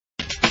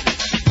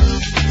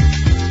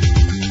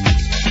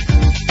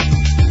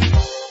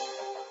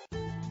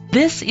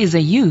This is a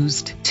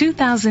used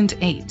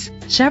 2008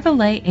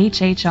 Chevrolet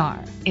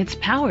HHR. It's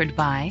powered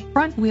by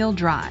front-wheel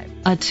drive,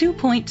 a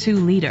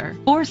 2.2-liter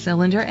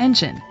four-cylinder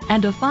engine,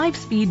 and a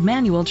 5-speed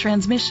manual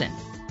transmission.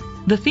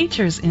 The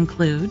features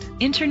include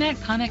internet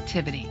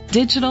connectivity,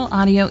 digital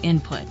audio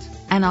input,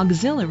 an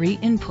auxiliary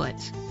input,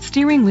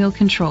 steering wheel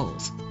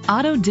controls,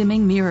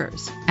 auto-dimming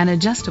mirrors, an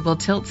adjustable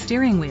tilt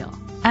steering wheel,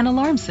 an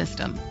alarm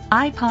system,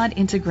 iPod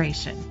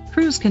integration,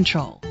 cruise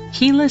control,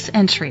 keyless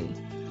entry.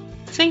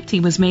 Safety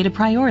was made a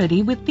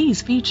priority with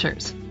these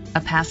features: a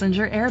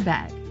passenger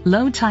airbag,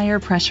 low tire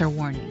pressure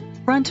warning,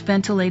 front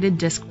ventilated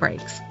disc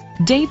brakes,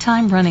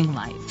 daytime running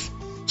lights,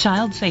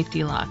 child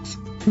safety locks.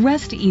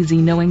 Rest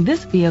easy knowing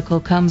this vehicle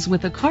comes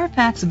with a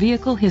Carfax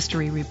Vehicle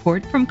History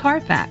Report from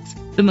Carfax,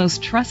 the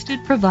most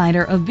trusted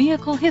provider of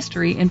vehicle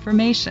history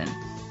information.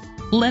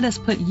 Let us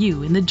put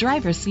you in the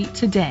driver's seat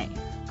today.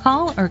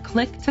 Call or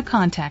click to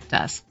contact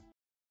us.